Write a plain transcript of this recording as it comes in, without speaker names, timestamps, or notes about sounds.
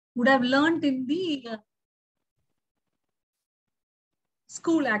would have learned in the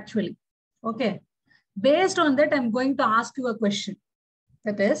school actually. Okay. Based on that, I'm going to ask you a question.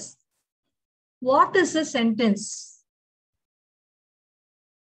 That is, what is a sentence?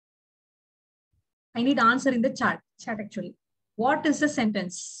 I need answer in the chat actually. What is a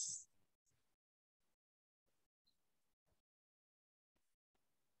sentence?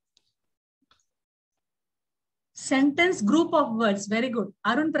 Sentence, group of words. Very good.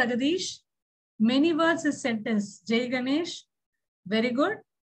 Arun Pragadish, many words is sentence. Jay Ganesh, very good.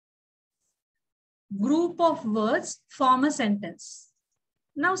 Group of words form a sentence.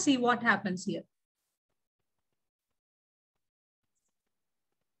 Now see what happens here.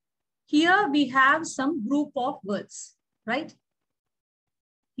 Here we have some group of words, right?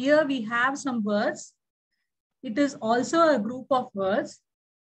 Here we have some words. It is also a group of words.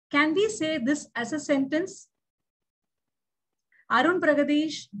 Can we say this as a sentence? Arun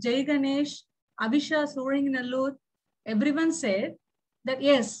Pragadish, Jay Ganesh, Abhisha Sholinganallur, everyone said that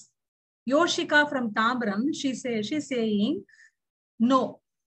yes. Yoshika from Tambaram, she's saying no.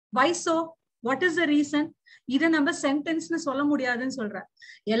 Why so? What is the reason? Iதை நம்ம சென்டென்ஸ்னு சொல்ல முடியாதுன்னு சொல்றேன்.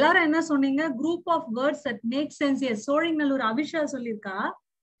 எல்லாரும் என்ன சொன்னீங்க? Group of words that make sense. Yes, Sholinganallur Abhisha சொல்லிருக்கா.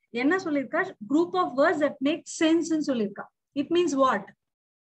 என்ன சொல்லிருக்கா? Group of words that make sense ன்னு சொல்லிருக்கா. It means what?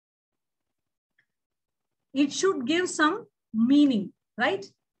 It should give some meaning, right?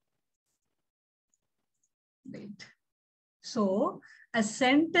 Wait. So, a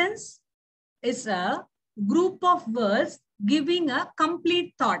sentence is a group of words giving a complete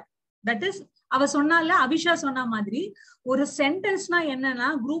thought. That is, அவ சொன்னால அபிஷா சொன்ன மாதிரி ஒரு சென்டென்ஸ்னா என்னன்னா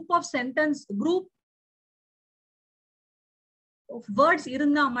group of sentence, group of words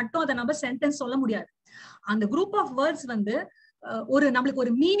இருந்தா மட்டும் அதை நம்ம சென்டென்ஸ் சொல்ல முடியாது. அந்த group of words வந்து ஒரு நம்மளுக்கு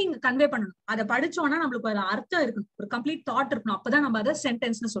ஒரு மீனிங் கன்வே பண்ணணும். அதை படிச்சோம்னா நம்மளுக்கு ஒரு அர்த்தம் இருக்கணும், ஒரு கம்ப்ளீட் தாட் இருக்கணும். அப்பதான் நம்ம அதை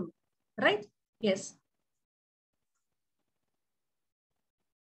சென்டென்ஸ்னு சொல்லுவோம். Right? S.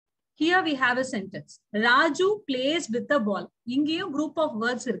 Here we have a sentence. Raju plays with the ball. இங்கேயும் group of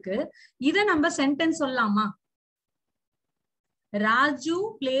words இருக்கு. இதை நம்ம sentence சொல்லலாமா? Raju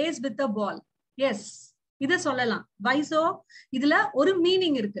plays with the ball. Yes. இதை சொல்லலாம். Why so? இதுல ஒரு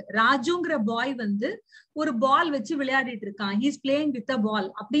மீனிங் இருக்கு. ராஜுங்கிற பாய் வந்து ஒரு பால் வச்சு விளையாடிட்டு இருக்கான். He is playing with the ball.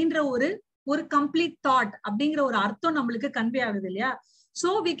 அப்படின்ற ஒரு complete thought, அப்படிங்கிற ஒரு அர்த்தம் நம்மளுக்கு கன்வே ஆகுது இல்லையா? So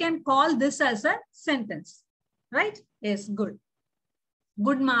we can call this as a sentence. Right? Yes, good.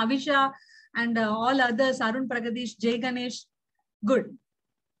 Good, Ma, Avisha, and all others, Arun Pragadish, Jay Ganesh. Good.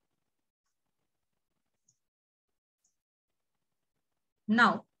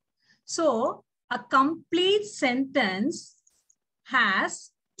 Now, so a complete sentence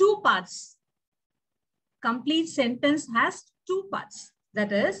has two parts. Complete sentence has two parts.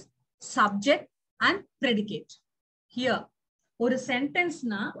 That is subject and predicate. Here, ஒரு sentence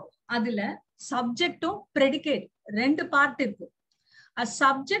na adila subject or predicate ரெண்டு part இருக்கு. A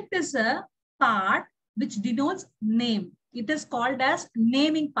subject is a part which denotes name. It is called as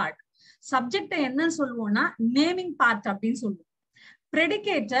naming part. Subject என்ன சொல்லுவோம்னா naming part அப்படின்னு சொல்லுவோம்.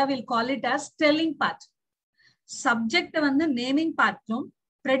 Predicate will call it as telling part. Subject வந்து naming part-உம்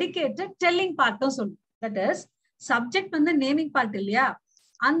predicate telling part-உம் சொல்லுவோம். That is, subject வந்து naming part இல்லையா?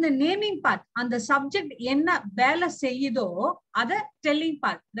 அந்த naming part, அந்த subject என்ன வேலை செய்யுதோ அதை telling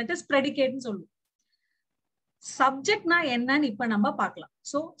part, that is predicate ன்னு சொல்லுவோம். Subject na என்னன்னு இப்ப நம்ம பார்க்கலாம்.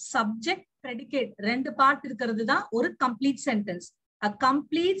 So subject, predicate ரெண்டு பார்ட் இருக்கிறது தான் ஒரு complete sentence. A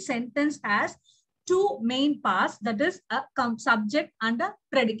complete sentence has two main parts, that is a subject and a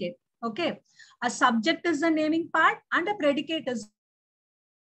predicate. Okay, a subject is the naming part and a predicate is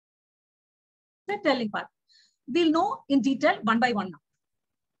the telling part. We'll know in detail one by one now.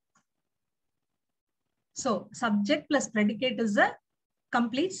 So subject plus predicate is a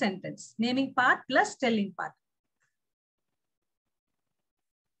complete sentence. Naming part plus telling part.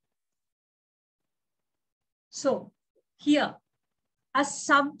 So here, a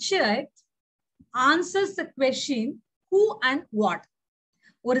subject answers the question who and what.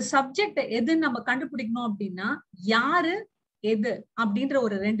 ஒரு subject எதுன்னு நம்ம கண்டுபிடிக்கணும் அப்படின்னா யாரு எது அப்படின்ற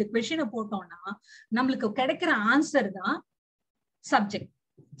ஒரு ரெண்டு கொஸ்டினை போட்டோம்னா நம்மளுக்கு கிடைக்கிற ஆன்சர் தான் subject.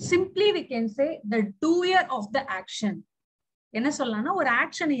 Simply we can say the doer of the action. என்ன சொல்லலாம்னா ஒரு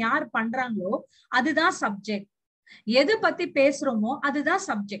ஆக்ஷனை யார் பண்றாங்களோ அதுதான் சப்ஜெக்ட். எது பத்தி பேசுறோமோ அதுதான்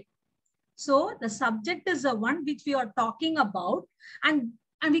subject. So the subject is the one which we are talking about, and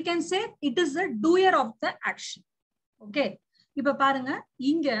we can say it is the doer of the action. Okay. இப்ப பாருங்க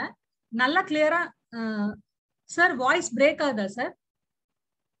இங்க நல்லா கிளியரா சார் வாய்ஸ் பிரேக் ஆகுதா sir?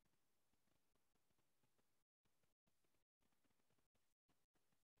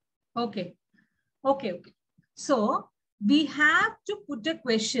 Okay okay okay. So we have to put a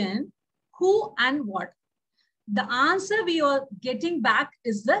question, who and what. The answer we are getting back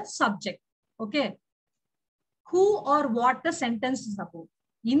is the subject. Okay. Who or what the sentence is about.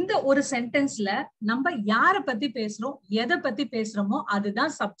 இந்த ஒரு சென்டென்ஸ்ல நம்ம யார பத்தி பேசுறோம், எதை பத்தி பேசுறோமோ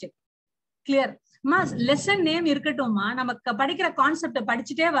அதுதான் subject. Clear? Lesson name இருக்கட்டும்மா, நமக்கு படிக்கிற கான்செப்ட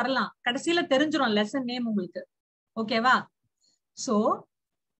படிச்சுட்டே வரலாம், கடைசியில தெரிஞ்சிரும் லெசன் நேம் உங்களுக்கு. ஓகேவா? So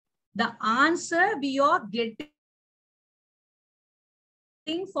the answer we are getting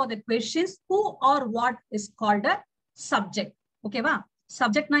for the questions who or what is called a subject. ஓகேவா?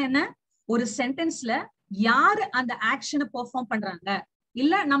 சப்ஜெக்ட்னா என்ன? ஒரு சென்டென்ஸ்ல யார் அந்த ஆக்ஷனை பெர்ஃபார்ம் பண்றாங்க,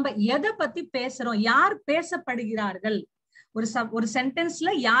 இல்ல நம்ம எதை பத்தி பேசுறோம், யார் பேசப்படுகிறார்கள், ஒரு சென்டென்ஸ்ல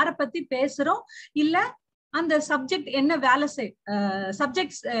யார பத்தி பேசுறோம், இல்ல அந்த சப்ஜெக்ட் என்ன வேலை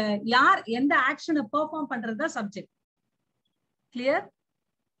சப்ஜெக்ட் யார் எந்த ஆக்ஷனை பெர்ஃபார்ம் பண்றதா சப்ஜெக்ட். கிளியர்?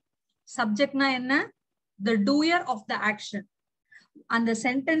 சப்ஜெக்ட்னா என்ன? the doer of the action. அந்த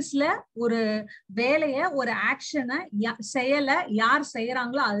சென்டென்ஸ்ல ஒரு வேலைய, ஒரு ஆக்ஷனை, செயலை யார்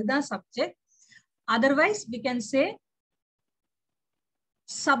செய்யறாங்களோ அதுதான் subject. Otherwise we can say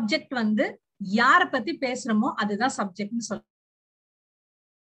subject வந்து யார பத்தி பேசுறோமோ அதுதான் சப்ஜெக்ட்னு சொல்ல.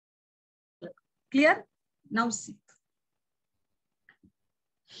 Clear? Now see.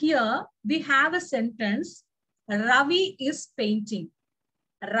 Here we have a sentence, Ravi is painting.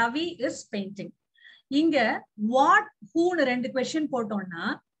 Ravi is painting. இங்க what, who னு ரெண்டு question போட்டோம்னா,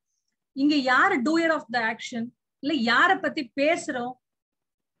 இங்க யார் doer of the action, இல்ல யார பத்தி பேசுறோம்?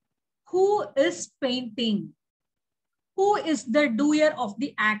 Who is painting? Who is the doer of the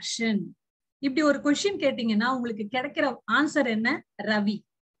action? இப்படி ஒரு question கேட்டீங்கன்னா உங்களுக்கு கிடைக்கிற ஆன்சர் என்ன? Ravi.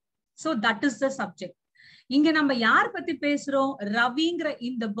 So that is the subject. இங்க நம்ம யார் பத்தி பேசுறோம்? ரவிங்கிற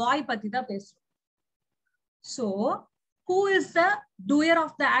இந்த பாய் பத்தி தான் பேசுறோம். So who is the doer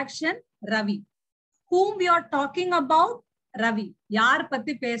of the action? Ravi. Whom we are talking about? Ravi. யார்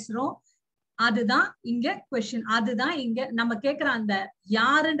பத்தி பேசுறோம்? அதுதான் இங்க question. அதுதான் இங்க நம்ம கேக்குற அந்த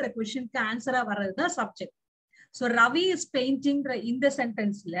யாருன்ற questionக்கு ஆன்சரா வர்றதுதான் subject. So Ravi is painting in the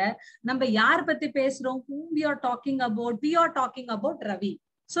sentence la நம்ம யார் பத்தி பேசுறோம்? Whom we are talking about? We are talking about Ravi.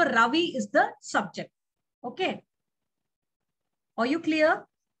 So Ravi is the subject. Okay. Are you clear?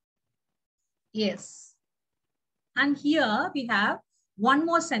 Yes. And here we have one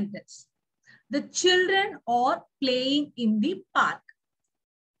more sentence. The children are playing in the park.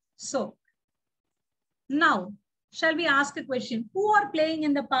 So now shall we ask a question? Who are playing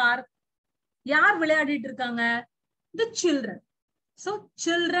in the park? யார் விளையாடிட்டு இருக்காங்க? The children. So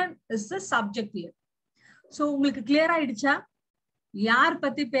children is the subject here. So உங்களுக்கு clear ஆயிடுச்சா? யார்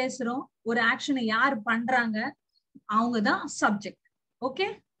பத்தி பேசுறோம், ஒரு ஆக்ஷனை யார் பண்றாங்க, அவங்க தான் subject. Okay?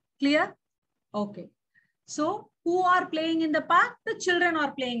 Clear? Okay. So who are playing in the park? The children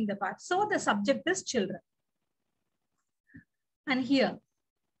are playing in the park. So the subject is children. And here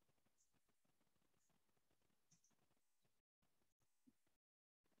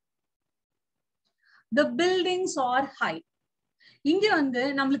the buildings are high. இங்க வந்து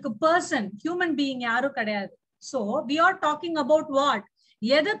நம்மளுக்கு person, human being யாரும் கிடையாது. So we are talking about what?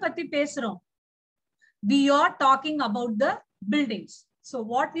 எதை பத்தி பேசுறோம்? We are talking about the buildings. So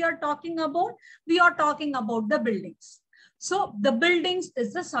what we are talking about? We are talking about the buildings. So the buildings is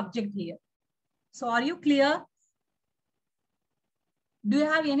the subject here. So are you clear? Do you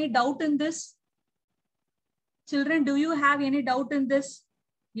have any doubt in this? Children, do you have any doubt in this?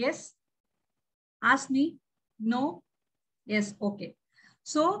 Yes? Ask me. No? Yes. Okay.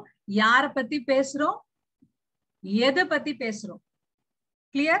 So யார பத்தி பேசுறோம், எதை பத்தி பேசுறோம்?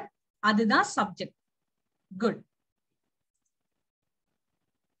 Clear? அதுதான் subject. Good.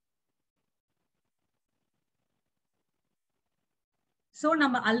 So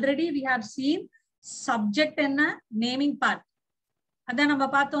நம்ம already we have seen subject என்ன, naming part. அதான் நம்ம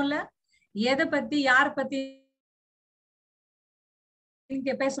பார்த்தோம்ல, எதை பத்தி யார பத்தி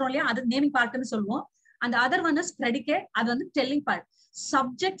பேசுறோம் இல்லையா, அது நேமிங் பார்ட்னு சொல்லுவோம். அந்த அதர் ஒன் இஸ் predicate, அது வந்து telling part.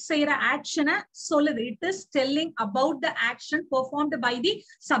 சப்ஜெக்ட் செய்யற ஆக்ஷனை சொல்லுது. It is telling about the action performed by the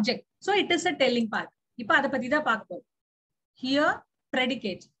subject. So it is a telling part. இப்போ அத பத்தி தான் பார்க்க போறோம். Here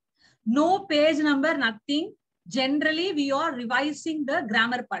predicate. No page number, nothing. Generally we are revising the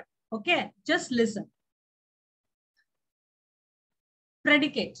grammar part. Okay, just listen.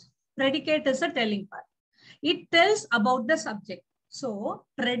 Predicate. Predicate is a telling part. It tells about the subject. So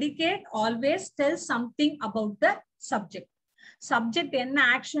predicate always tells something about the subject. Subject என்ன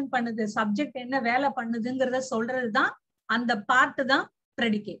action பண்ணுது, subject என்ன வேலை பண்ணுதுங்கிறத சொல்றதுதான் அந்த part தான்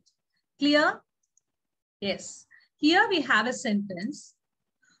predicate. Clear? Yes. Here we have a sentence.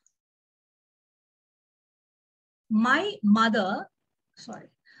 My mother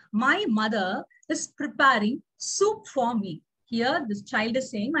My mother is preparing soup for me. Here, this child is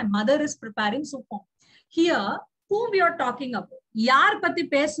saying, my mother is preparing soup for me. Here, who we are talking about? Yaar pati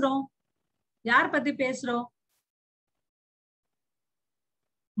pesron? Yaar pati pesron?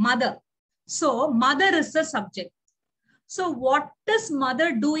 Mother. So, mother is the subject. So, what is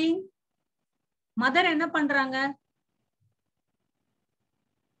mother doing? Mother enna pandranga?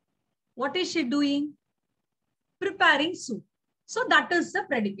 What is she doing? Preparing soup. So, that is the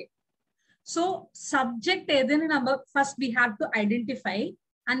predicate. So, subject edhinu number first we have to identify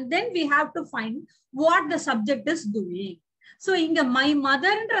and then we have to find what the subject is doing. So, inga my mother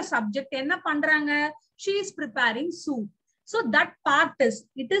and subject enna pandranga? She is preparing soup. So, that part is,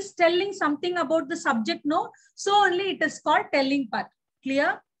 it is telling something about the subject, no? So, only it is called telling part.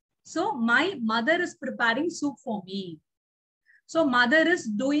 Clear? So, my mother is preparing soup for me. So, mother is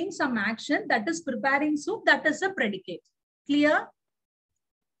doing some action that is preparing soup. That is a predicate. Clear?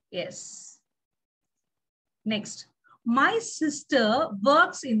 Yes. Next. My sister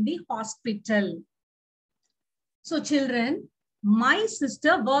works in the hospital. So, children, my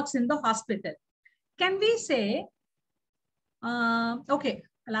sister works in the hospital. Can we say, okay,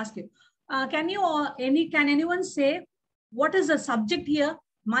 I'll ask you. Can anyone say what is the subject here?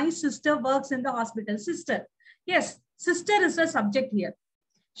 My sister works in the hospital. Sister. Yes, sister is the subject here.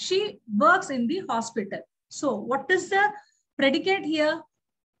 She works in the hospital. So, what is the predicate here?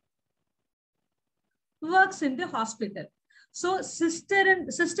 Works in the hospital. So, sister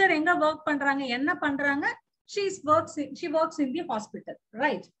enga work pandranga, enna pandranga? She works in the hospital,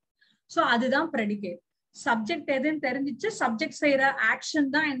 right? So, adudhan predicate. Subject edhin therinjichu, subject seira action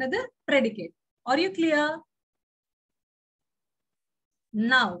da enadhu predicate. Are you clear?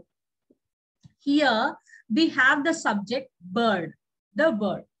 Now, here we have the subject bird. The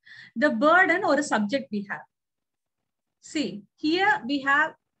bird. The bird and or a subject we have. See, here we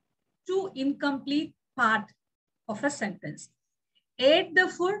have two incomplete part of a sentence. Ate the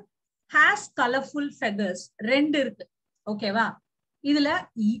food, has colorful feathers. Rendu. Okay, va? Idhula,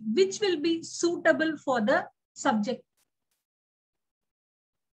 which will be suitable for the subject?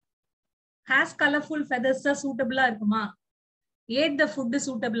 Has colorful feathers suitable irukuma? Ate the food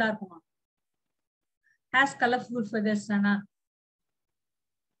suitable irukuma? Has colorful feathers sana?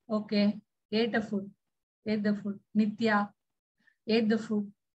 Okay, ate the food. Ate the food. Nitya, ate the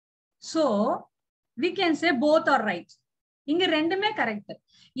food. So, we can say both are right. Inga rendume correct.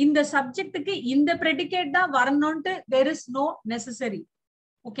 In the subject ki in the predicate da varanonte there is no necessary.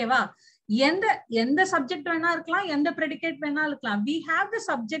 Okay va? Yenda subject vena irukkalam, yenda predicate vena irukkalam. We have the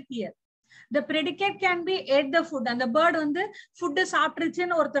subject here. The predicate can be ate the food and the bird வந்து food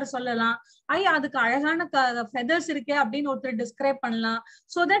சாப்பிட்டுருச்சுன்னு ஒருத்தர் சொல்லலாம். அதுக்கு அழகான feathers இருக்கே அப்படின்னு ஒருத்தர் describe பண்ணலாம்.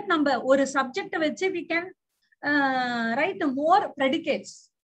 So that நம்ம ஒரு subject வச்சு we can write more predicates.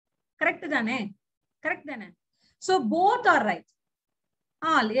 Correct தானே? Correct தானே? So both are right.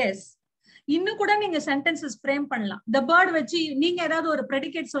 All yes. இன்னும் கூட நீங்க sentences frame பண்ணலாம். The bird வச்சு நீங்க ஏதாவது ஒரு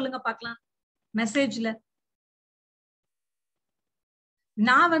predicate சொல்லுங்க பார்க்கலாம். மெசேஜ்ல.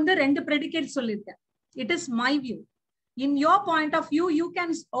 நான் வந்து ரெண்டு predicate சொல்லிருக்கேன். It is my view. In your point of view, you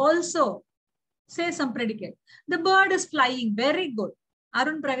can also say some predicate. The bird is flying. Very good.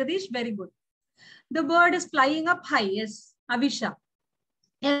 Arun Pragadish, very good. The bird is flying up high. Yes. Avisha.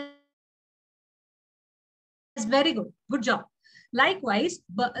 Yes, very good. Good job. Likewise,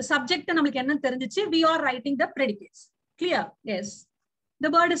 subject namakku enna therinjichu, we are writing the predicates. Clear? Yes. The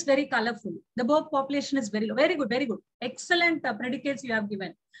bird is very colorful. The bird population is very low. Very good, very good. Excellent predicates you have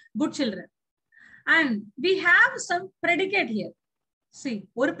given. Good children. And we have some predicate here. See,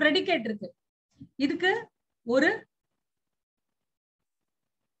 one predicate irukku. Idukku oru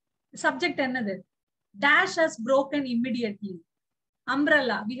subject ennadhu? Dash has broken immediately.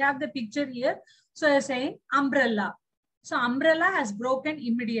 Umbrella. We have the picture here. So I say umbrella. So umbrella has broken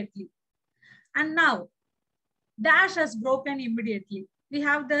immediately. And now, dash has broken immediately. We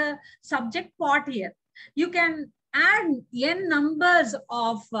have the subject part here. You can add n numbers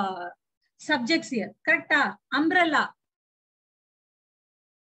of subjects here. Correct? Umbrella.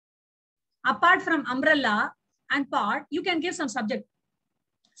 Apart from umbrella and part, you can give some subject.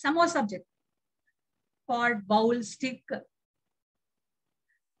 Some more subject. Pot, bowl, stick.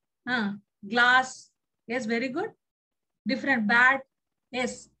 Glass. Yes, very good. Different bat.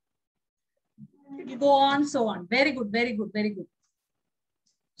 Yes. It will go on, so on. Very good, very good, very good.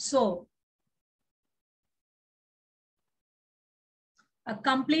 So, a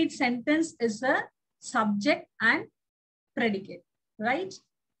complete sentence is a subject and predicate, right?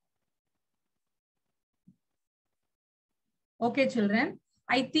 Okay, children.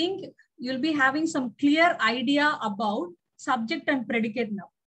 I think you'll be having some clear idea about subject and predicate now.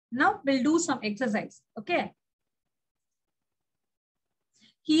 Now we'll do some exercise. Okay.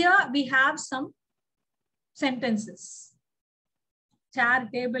 Here we have some sentences. Chair,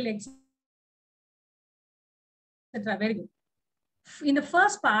 table, etc. Very good. In the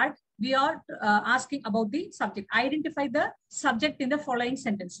first part, we are asking about the subject. Identify the subject in the following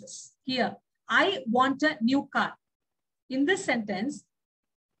sentences. Here, I want a new car. In this sentence,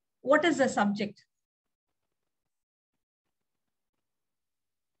 what is the subject?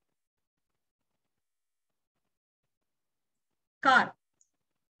 Car.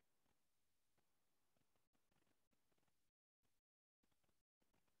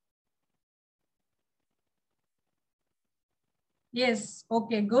 Yes.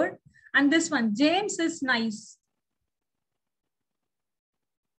 Okay, good. And this one, James is nice.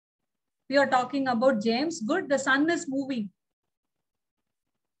 We are talking about James. Good. The sun is moving.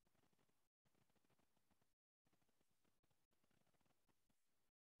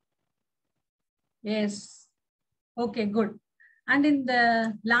 Yes. Okay, good. And in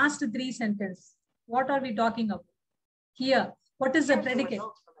the last three sentences, what are we talking about? Here, what is the predicate?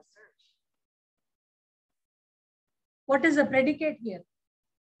 What is the predicate here?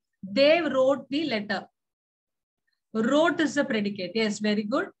 They wrote the letter. Wrote is the predicate. Yes, very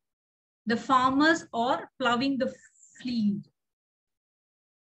good. The farmers are plowing the field.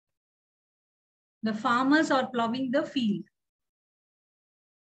 The farmers are plowing the field.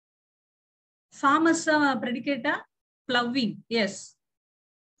 Farmers predicate plowing. Yes.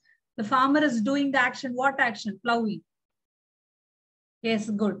 The farmer is doing the action. What action? Plowing. Yes,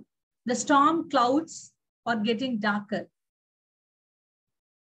 good. The storm clouds are getting darker.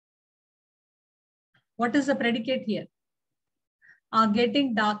 What is the predicate here? Are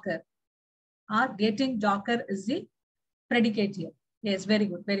getting darker. Are getting darker is the predicate here. Yes, very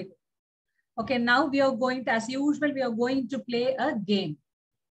good, very good. Okay, now we are going to, as usual, we are going to play a game.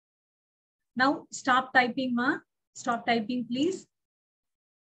 Now, stop typing, ma. Stop typing, please.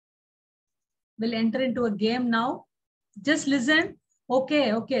 We'll enter into a game now. Just listen.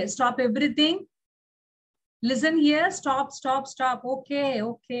 Okay, okay. Stop everything. Listen here. Stop, stop, stop. Okay,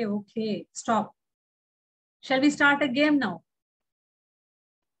 okay, okay. Stop. Shall we start a game now?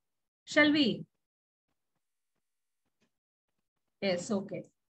 Shall we? Yes, okay.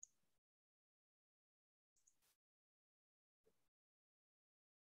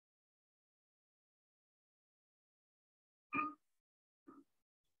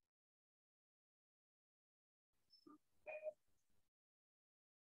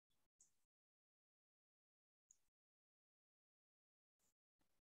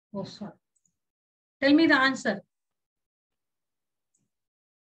 Oh, sorry. Tell me the answer.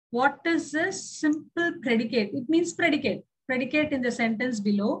 What is a simple predicate? It means predicate. Predicate in the sentence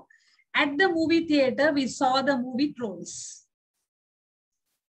below. At the movie theater, we saw the movie Trolls.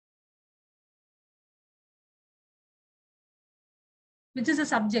 Which is a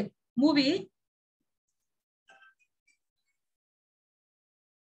subject? Movie.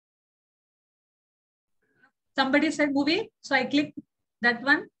 Somebody said movie. So I clicked that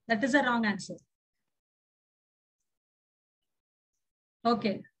one. That is a wrong answer.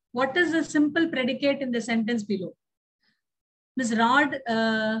 Okay. What is the simple predicate in the sentence below? Miss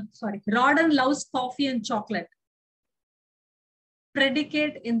Rodden loves coffee and chocolate.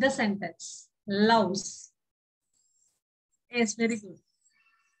 Predicate in the sentence. Loves. Yes, very good.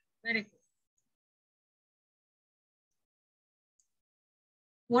 Very good.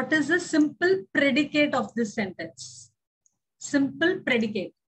 What is the simple predicate of this sentence? Simple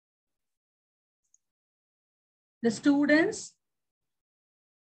predicate. The students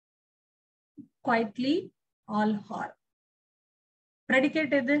quietly all hard.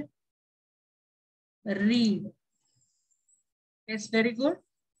 Predicate is read. Yes, very good.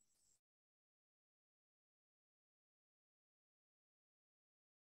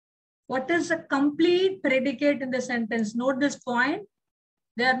 What is a complete predicate in the sentence? Note this point.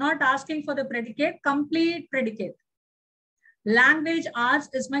 They are not asking for the predicate, complete predicate. Language arts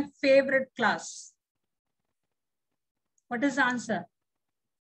is my favorite class. What is the answer?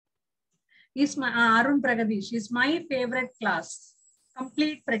 Is my Arun Pragadish is my favorite class.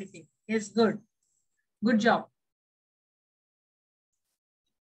 Complete predicate is good. Good job.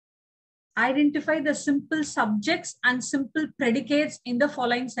 Identify the simple subjects and simple predicates in the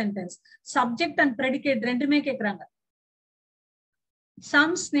following sentence. Subject and predicate rendume kekranga.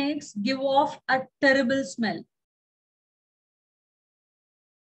 Some snakes give off a terrible smell.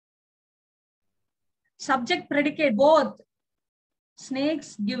 Subject predicate both.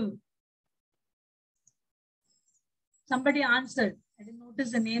 Snakes give. Somebody answered. I didn't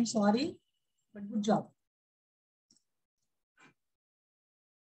notice the name, sorry, but good job.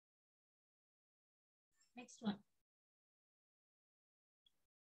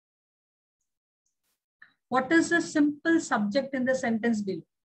 What is the simple subject in the sentence below?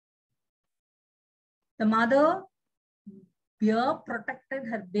 The mother bear protected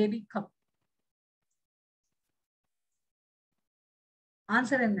her baby cub.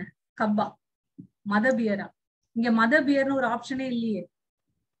 Answer enna? Kabba. Mother bear. Inga mother bear no option illiye.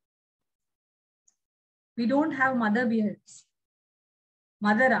 We don't have mother bears.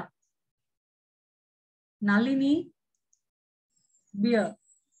 Madara. Nalini bear.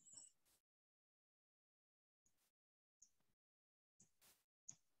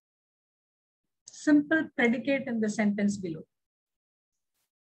 Simple predicate in the sentence below.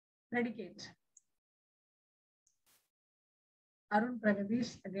 Predicate. Arun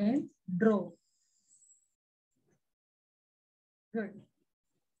Pragadish again drove. Good.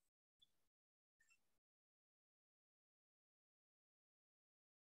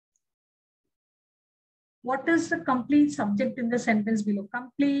 What is the complete subject in the sentence below?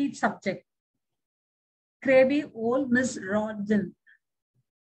 Complete subject. Crabby old Miss Rodden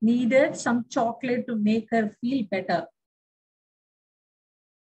needed some chocolate to make her feel better.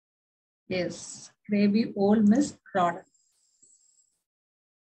 Yes, crabby old Miss Rodden.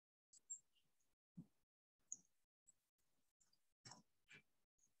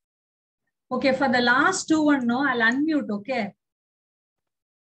 Okay, for the last two one, no, I'll unmute, okay?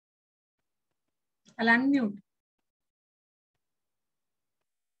 I'll unmute.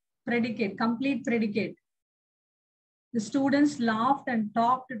 Predicate, complete predicate. The students laughed and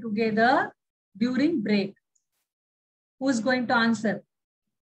talked together during break. Who's going to answer?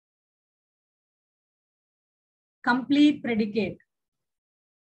 Complete predicate.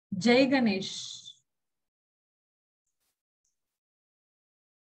 Jai Ganesh.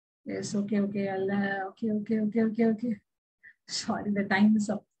 Yes, okay. Okay. Sorry, the time is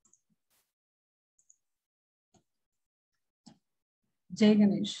up. Jai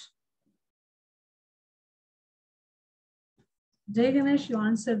Ganesh. Jai Ganesh, you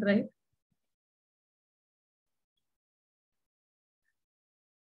answered right.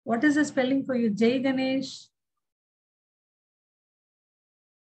 What is the spelling for you? Jai Ganesh.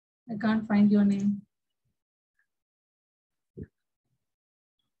 I can't find your name.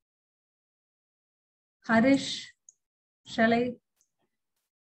 Harish. Shall I?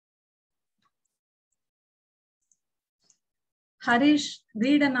 Harish,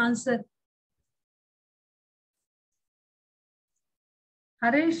 read and answer.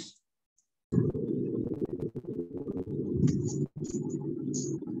 Harish.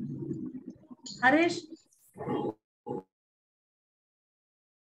 Harish.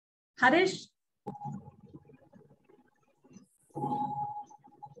 Harish.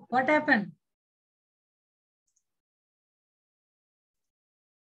 What happened?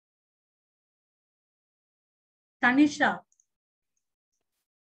 Tanisha.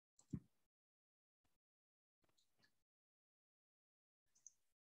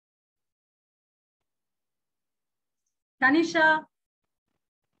 Tanisha.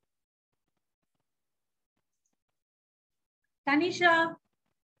 Tanisha.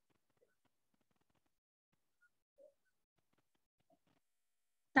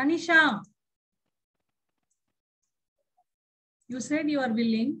 Tanisha. You said you are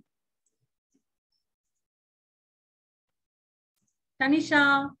willing.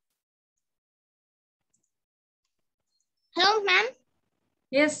 Tanisha. Hello, ma'am.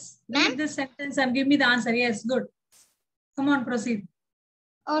 Yes, read the sentence and give me the answer. Yes, good. Come on, proceed.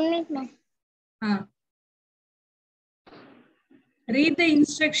 Only, ma'am. Read the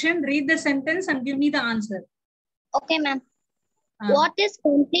instruction, read the sentence and give me the answer. Okay, ma'am. What is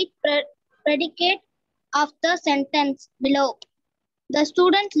complete predicate of the sentence below? The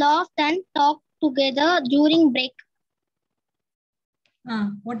students laughed and talked together during break.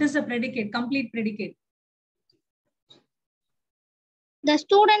 What is the predicate? Complete predicate. The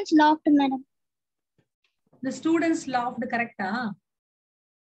students laughed, madam. The students laughed, correct?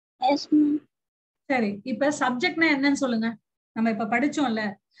 Yes, ma'am. சரி, இப்ப சப்ஜெக்ட்னா என்னன்னு சொல்லுங்க. நம்ம இப்ப படிச்சோம்ல.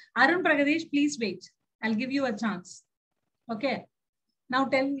 Arun Pragadesh, please wait. I'll give you a chance. Okay. Now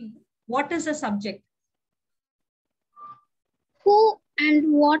tell me, what is the subject? Who and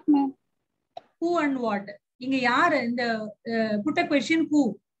what, ma'am? Who and what? இங்க யாரு இந்த put a question who?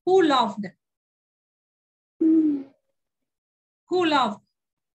 Who laughed? Who laughed?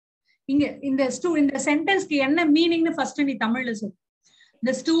 இங்க இந்த சென்டென்ஸ்க்கு என்ன மீனிங்னு first நீ தமிழ்ல சொல்லு.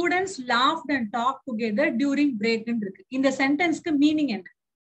 The students laughed and talked together during break ன்னு இருக்கு. இந்த சென்டென்ஸ்க்கு மீனிங் என்ன?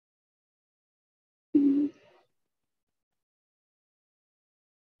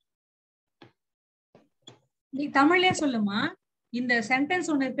 நீ தமிழ்லயே சொல்லுமா. இந்த சென்டென்ஸ்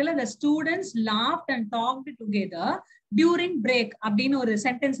ஒன்னு இருக்குல்ல, the students laughed and talked together during break அப்படின்னு ஒரு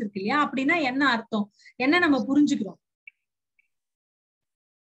சென்டென்ஸ் இருக்கு இல்லையா? அப்படின்னா என்ன அர்த்தம்? என்ன நம்ம புரிஞ்சுக்கிறோம்?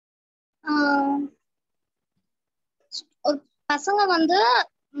 பசங்க வந்து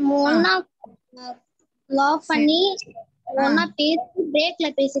ஒண்ணா லாக் பண்ணி ஒண்ணா பேசி பிரேக்ல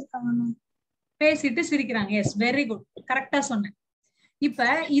பேசிருக்காங்க. பேசிட்டு சிரிக்கிறாங்க. எஸ், வெரி குட், கரெக்டா சொன்னேன். இப்ப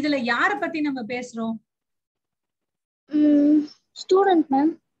இதுல யார பத்தி நம்ம பேசுறோம்? Student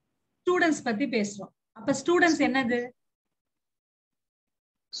ma'am. ஸ்டூடண்ட்ஸ் பத்தி பேசுறோம். அப்ப ஸ்டூடண்ட்ஸ் என்னது?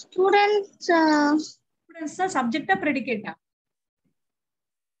 ஸ்டூடண்ட்ஸ் சப்ஜெக்டா பிரெடிகேட்டா?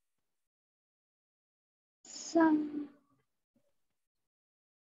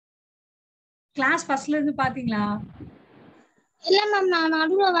 கிளாஸ் ஃபர்ஸ்ட்ல இருந்து பாத்தீங்களா? இல்ல மேம், நான்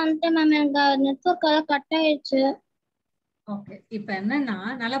நடுவுல வந்துட்டேன் மேம், எனக்கு நெட்வொர்க் கட் ஆயிடுச்சு. ஓகே, இப்ப என்னன்னா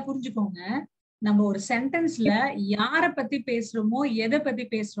நல்லா புரிஞ்சுக்கோங்க. நம்ம ஒரு சென்டென்ஸ்ல யார பத்தி பேசுறோமோ எதை பத்தி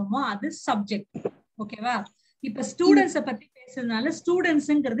பேசுறோமோ அது சப்ஜெக்ட். ஓகேவா? இப்ப ஸ்டூடெண்ட்ஸ பத்தி பேசுறதுனால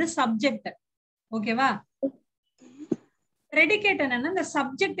ஸ்டூடெண்ட்ஸ்ங்கிறது சப்ஜெக்ட். ஓகேவா? பிரெடிகேட் என்னன்னா இந்த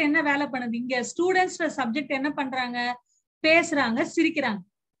சப்ஜெக்ட் என்ன வேலை பண்ணுது? இங்க ஸ்டூடெண்ட்ஸ் சப்ஜெக்ட் என்ன பண்றாங்க? பேசுறாங்க, சிரிக்கிறாங்க.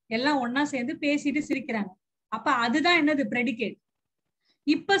 எல்லாம் ஒன்னா சேர்ந்து பேசிட்டு சிரிக்கிறாங்க. அப்ப அதுதான் என்னது? பிரெடிகேட்.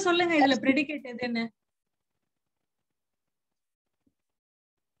 இப்ப சொல்லுங்க, இதுல பிரெடிகேட் எதுன்னு?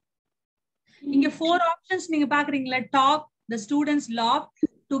 இங்க 4 ஆப்ஷன்ஸ் நீங்க பாக்குறீங்களா? Talk, the students laughed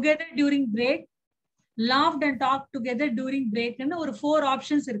together during break, laughed and talked together during break ன்னு ஒரு 4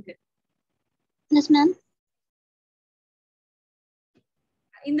 ஆப்ஷன்ஸ் இருக்கு. Yes ma'am.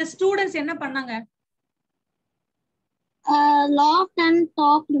 இந்த ஸ்டூடண்ட்ஸ் என்ன பண்ணாங்க? laughed and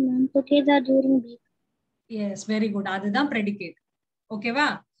talked ma'am together during break. S, very good, அதுதான் பிரெடிகேட். ஓகேவா?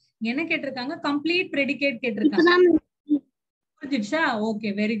 என்ன கேட்டிருக்காங்க? கம்ப்ளீட் பிரெடிகேட் கேட்டிருக்காங்க. புரிஞ்சிடுச்சா? Okay,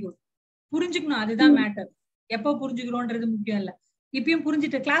 very good. புரிஞ்சுக்கணும், அதுதான் மேட்டர். எப்போ புரிஞ்சுக்கிறோம்ன்றது முக்கியம் இல்ல. இப்பயும்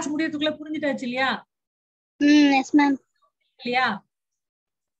புரிஞ்சுட்டு கிளாஸ் முடியறதுக்குள்ள புரிஞ்சுட்டாச்சு இல்லையா? Yes ma'am. இல்லையா?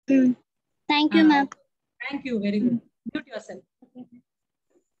 thank you ma'am. thank you, very good. Mute yourself.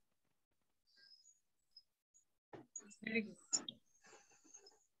 Very good.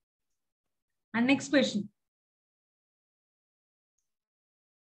 And next question.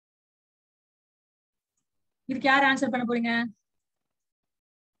 இதுக்கு யார் ஆன்சர் பண்ண போறீங்க?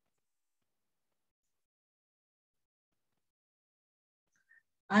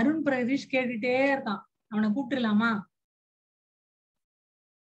 அருண் பிரதீஷ் கேட்டுட்டே இருக்கான், அவனை கூப்பிட்டுலாமா?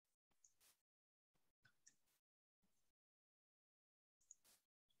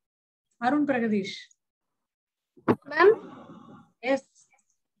 Arun Pragadeesh. Ma'am. S,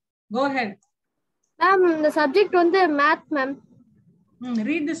 go ahead. Ma'am, the subject வந்து math ma'am.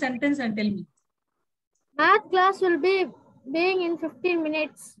 Read the sentence and tell me. Math class will be being in 15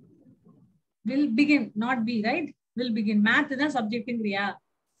 minutes. Will begin, not be, right? Will begin. Math தான் சப்ஜெக்ட்ங்கறியா?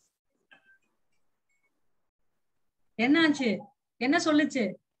 என்னாச்சு? என்ன சொல்லுச்சு?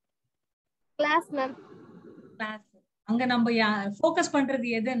 Class ma'am. கிளாஸ். அங்க நம்ம focus பண்றது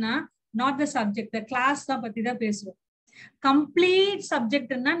எதுன்னா not the subject, the class தான் பத்தி தான் பேசுறோம். கம்ப்ளீட்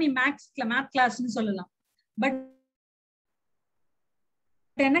சப்ஜெக்ட்னா நீ மேத் கிளாஸ்னு சொல்லலாம். பட்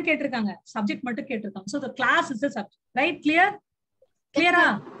என்ன கேட்டிருக்காங்க? சப்ஜெக்ட் மட்டும் கேட்டிருக்காங்க. so the class is the subject, right? clear-ஆ?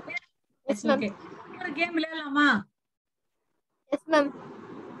 Yes ma'am. Okay, ஒரு கேம் விளையாடலாமா? Yes ma'am.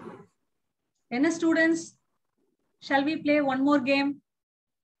 என்ன students, shall we play one more game?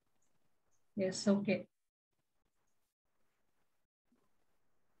 Yes, okay.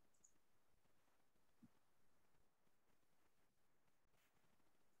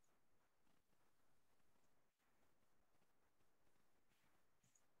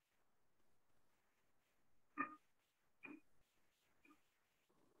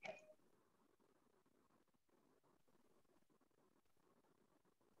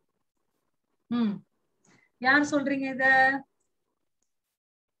 யார் சொல்றீங்க இத?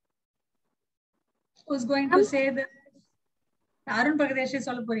 who's going to say this? Arun பிரகதேஷ்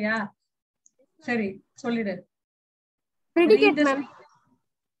சொல்ல போறியா? சரி, சொல்லிடு. Predicate ma'am.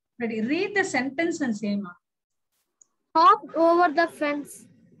 Read the sentence and say ma. Hop over the fence.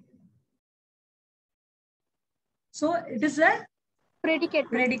 So it is a predicate.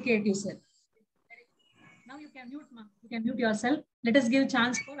 Predicate, you said. Now you can mute ma. You can mute yourself. Let us give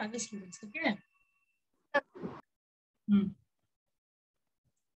chance for other students, okay?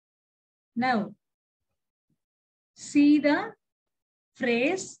 Now see the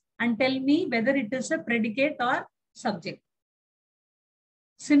phrase and tell me whether it is a predicate or subject.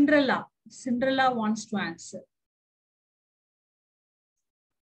 Cinderella wants to answer.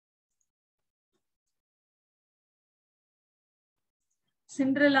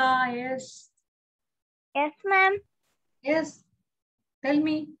 Cinderella, yes. Yes ma'am. Yes, tell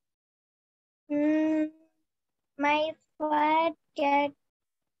me. My fat cat.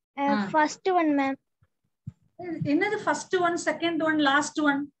 First one, ma'am. என்னது first one, second one, last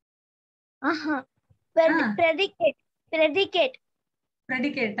one? Predicate.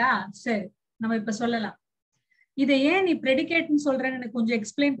 Predicate. சரி, நம்ம இப்ப சொல்லலாம். இதை ஏன் நீ predicate சொல்றேன்னு எனக்கு கொஞ்சம்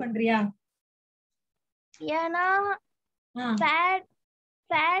எக்ஸ்பிளைன் பண்றியா? ஏன்னா fat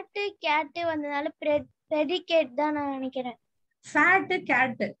cat வந்தனால predicate தான் நான் நினைக்கிறேன். fat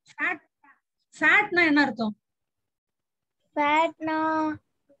cat. fatனா என்ன அர்த்தம்? fatனா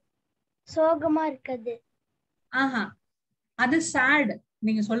சோகமா இருக்குது. அது sad.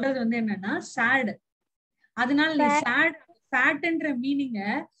 நீங்க சொல்றது வந்து என்னன்னா sad. அதனால நீ sad fatன்ற மீனிங்க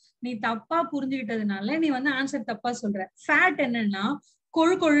நீ தப்பா புரிஞ்சுக்கிட்டதுனால நீ வந்து ஆன்சர் தப்பா சொல்ற. fat என்னன்னா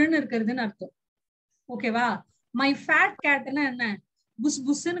கொழு கொழுன்னு இருக்கிறதுன்னு அர்த்தம். ஓகேவா? மை ஃபேட் கேட்னா என்ன? புஸ்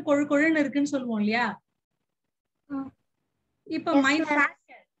புஸ்ன்னு கொழு கொழுன்னு இருக்குன்னு சொல்லுவோம் இல்லையா? இப்ப மை ஃபேட்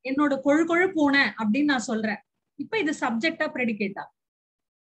கேட் என்னோட கொழு கொழு பூனை அப்படின்னு நான் சொல்றேன். இப்ப இது சப்ஜெக்டா பிரெடிகேட்டா?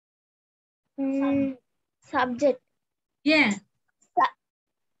 சப்ஜெக்ட். ஏன்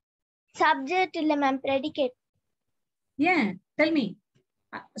சப்ஜெக்ட் இல்ல மேம், பிரெடிகேட். ஏன்? Tell me.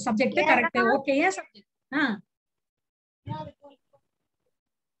 Subject correct. Okay, ஏன் சப்ஜெக்ட்?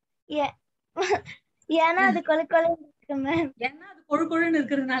 ஏன்னா அது கொழு கொழுன்னு இருக்கு மேம். ஏன்னா அது கொழு கொழுன்னு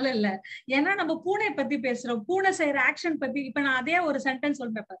இருக்கிறதுனால இல்ல. ஏன்னா நம்ம பூனை பத்தி பேசுறோம், பூனை செய்யற ஆக்ஷன் பத்தி. இப்ப நான் அதே ஒரு சென்டென்ஸ்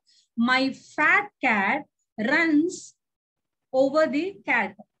சொல்றேன். My fat cat runs over the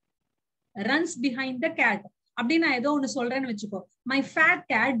gate, runs behind the gate அப்படின்னு நான் ஏதோ ஒண்ணு சொல்றேன்னு வச்சுக்கோ. My fat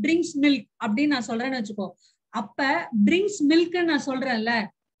cat drinks milk அப்படின்னு நான் சொல்றேன்னு வச்சுக்கோ. அப்ப ட்ரிங்க்ஸ் மில்க்னு நான் சொல்றேன்ல,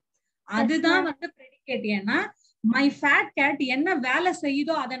 அதுதான் வந்து பிரெடிகேட். ஏன்னா மை ஃபேட் கேட் என்ன வேலை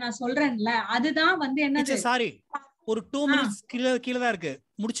செய்யுதோ அதை நான் சொல்றேன்ல, அதுதான் வந்து என்னது. சாரி, ஒரு 2 minutes கீழ தான் இருக்கு.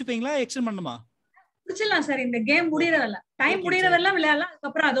 முடிச்சுப்பீங்களா? எக்ஸ்டெண்ட் பண்ணுமா? முடிச்சிடலாம் சார். இந்த கேம் முடியறதல்ல, டைம் முடியறதெல்லாம் விளையாடலாம்.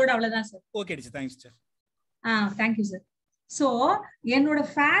 அதுக்கப்புறம் அதோட அவ்வளவுதான் sir. Okay teacher, thanks sir. Thank you sir. So என்னோட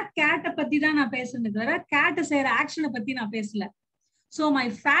ஃபேட் கேட்ட பத்தி தான் நான் பேசுனது தவிர கேட் செய்யற ஆக்ஷனை பத்தி நான் பேசல. சோ மை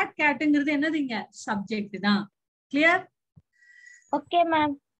ஃபேட் கேட்ங்கிறது என்னதுங்க? சப்ஜெக்ட் தான். Clear? Okay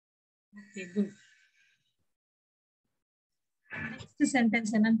ma'am. Okay, good. Next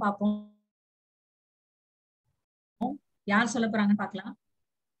sentence என்னன்னு பாப்போம். யார் சொல்ல போறாங்கன்னு பார்க்கலாம்.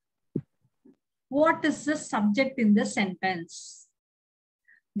 What is the subject in the sentence?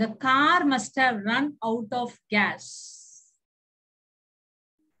 The car must have run out of gas.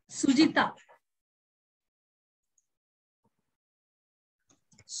 Sujita.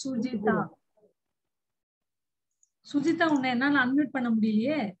 Sujitha, உன்னை என்னால அன்மியூட் பண்ண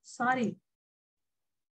முடியலையே. சாரி.